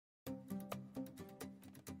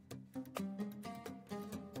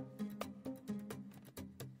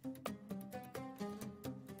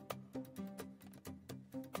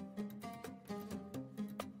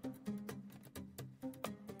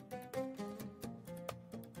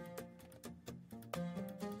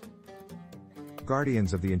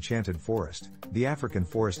guardians of the enchanted forest, the African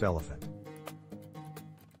forest elephant.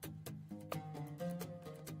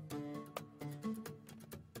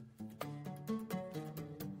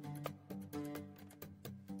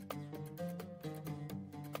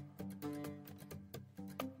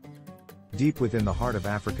 Deep within the heart of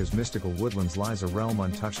Africa's mystical woodlands lies a realm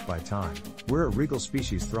untouched by time, where a regal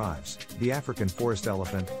species thrives, the African forest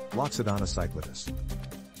elephant, Loxodon cyclodus.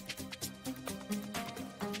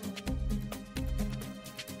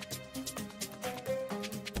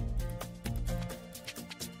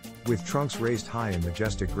 With trunks raised high in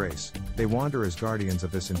majestic grace, they wander as guardians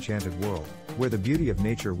of this enchanted world, where the beauty of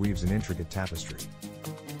nature weaves an intricate tapestry.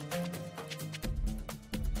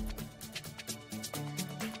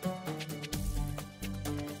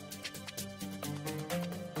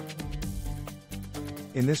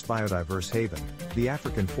 In this biodiverse haven, the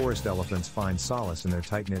African forest elephants find solace in their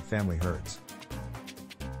tight-knit family herds.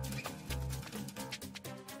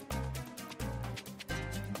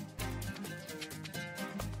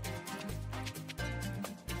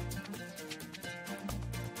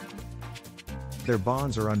 Their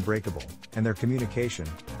bonds are unbreakable, and their communication,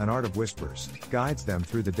 an art of whispers, guides them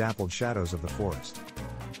through the dappled shadows of the forest.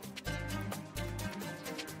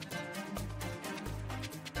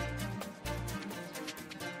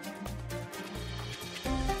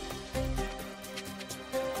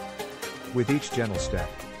 With each gentle step,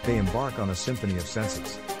 they embark on a symphony of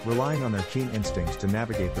senses, relying on their keen instincts to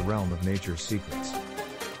navigate the realm of nature's secrets.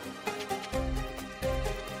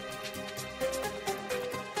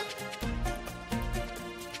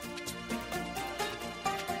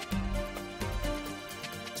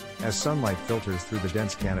 As sunlight filters through the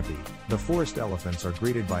dense canopy, the forest elephants are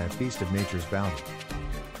greeted by a feast of nature's bounty.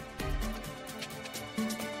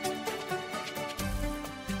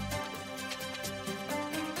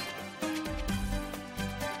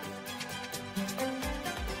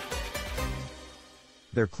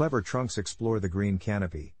 Their clever trunks explore the green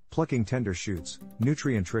canopy, plucking tender shoots,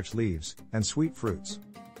 nutrient-rich leaves, and sweet fruits.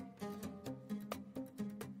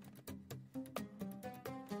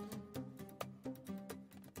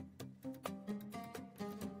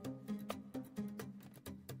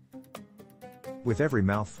 With every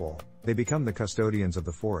mouthful, they become the custodians of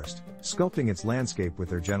the forest, sculpting its landscape with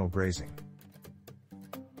their gentle grazing.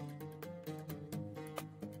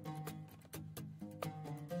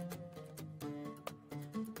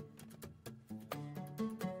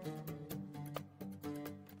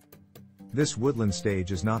 This woodland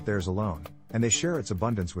stage is not theirs alone, and they share its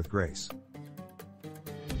abundance with grace.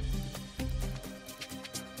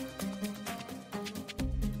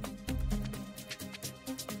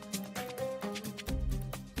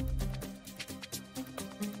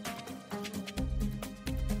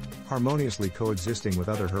 Harmoniously coexisting with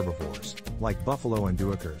other herbivores, like buffalo and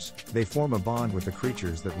duikers, they form a bond with the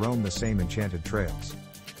creatures that roam the same enchanted trails.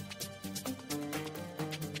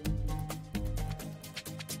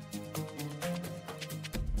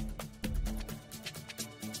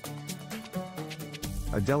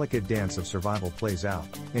 A delicate dance of survival plays out,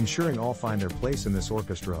 ensuring all find their place in this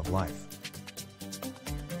orchestra of life.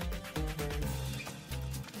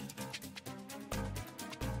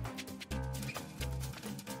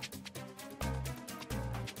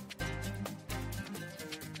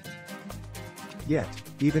 Yet,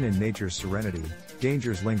 even in nature's serenity,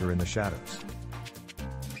 dangers linger in the shadows.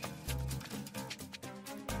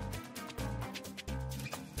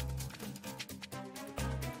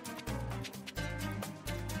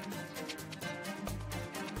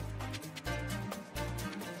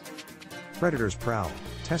 Predators prowl,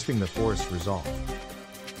 testing the forest's resolve.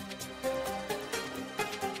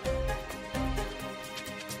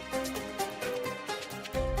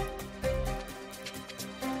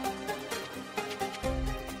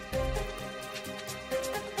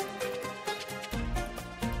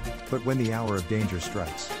 But when the hour of danger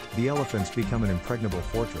strikes, the elephants become an impregnable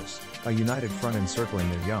fortress, a united front encircling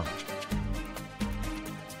their young.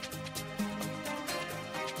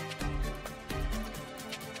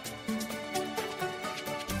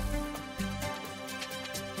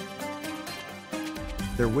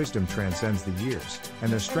 Their wisdom transcends the years,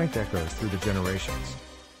 and their strength echoes through the generations.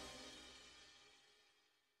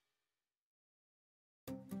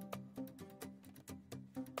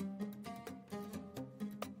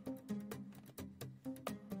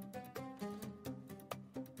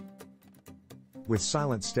 With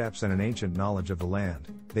silent steps and an ancient knowledge of the land,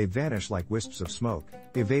 they vanish like wisps of smoke,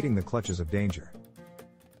 evading the clutches of danger.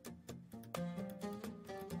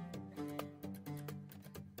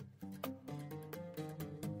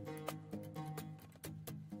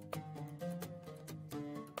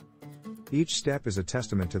 Each step is a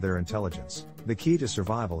testament to their intelligence, the key to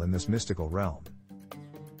survival in this mystical realm.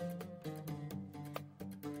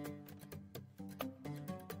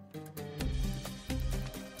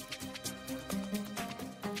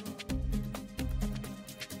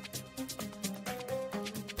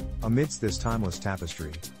 Amidst this timeless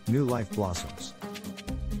tapestry, new life blossoms.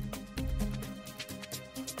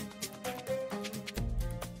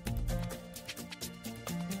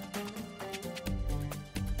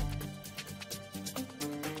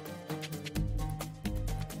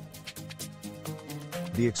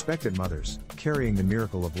 The expectant mothers, carrying the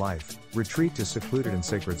miracle of life, retreat to secluded and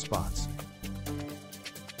sacred spots.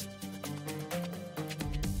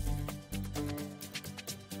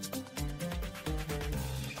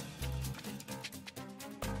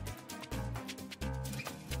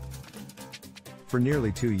 For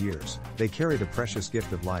nearly 2 years, they carry the precious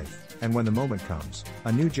gift of life, and when the moment comes,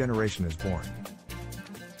 a new generation is born.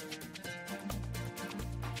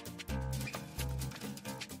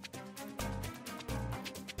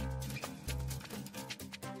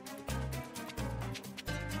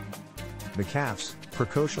 The calves,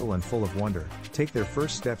 precocial and full of wonder, take their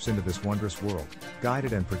first steps into this wondrous world,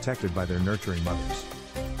 guided and protected by their nurturing mothers.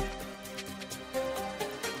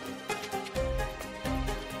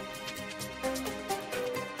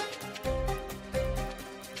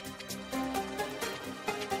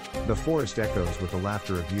 The forest echoes with the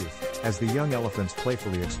laughter of youth, as the young elephants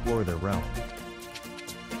playfully explore their realm.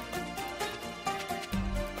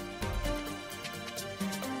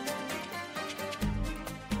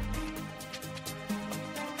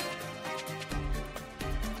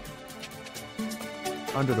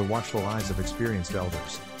 Under the watchful eyes of experienced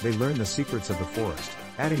elders, they learn the secrets of the forest,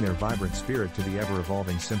 adding their vibrant spirit to the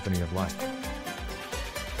ever-evolving symphony of life.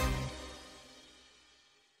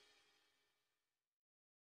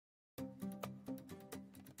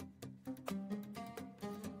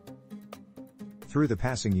 Through the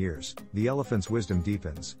passing years, the elephant's wisdom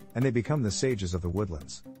deepens, and they become the sages of the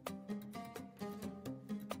woodlands.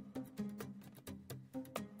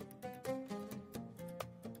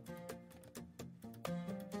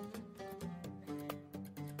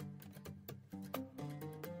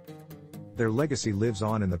 Their legacy lives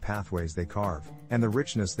on in the pathways they carve, and the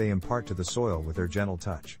richness they impart to the soil with their gentle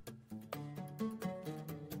touch.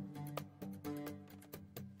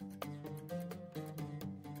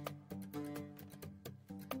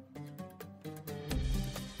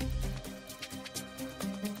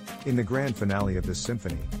 In the grand finale of this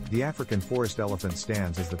symphony, the African forest elephant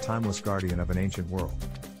stands as the timeless guardian of an ancient world.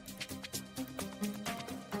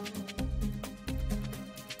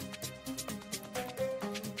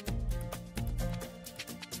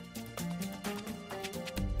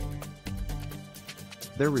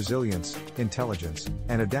 Their resilience, intelligence,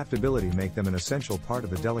 and adaptability make them an essential part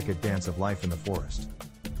of the delicate dance of life in the forest.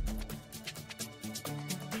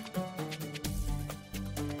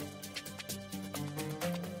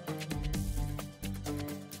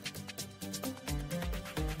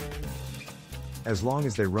 As long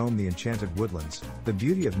as they roam the enchanted woodlands, the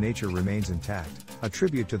beauty of nature remains intact, a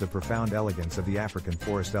tribute to the profound elegance of the African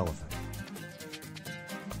forest elephant.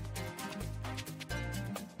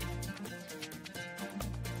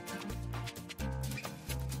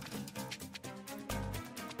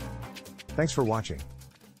 Thanks for watching.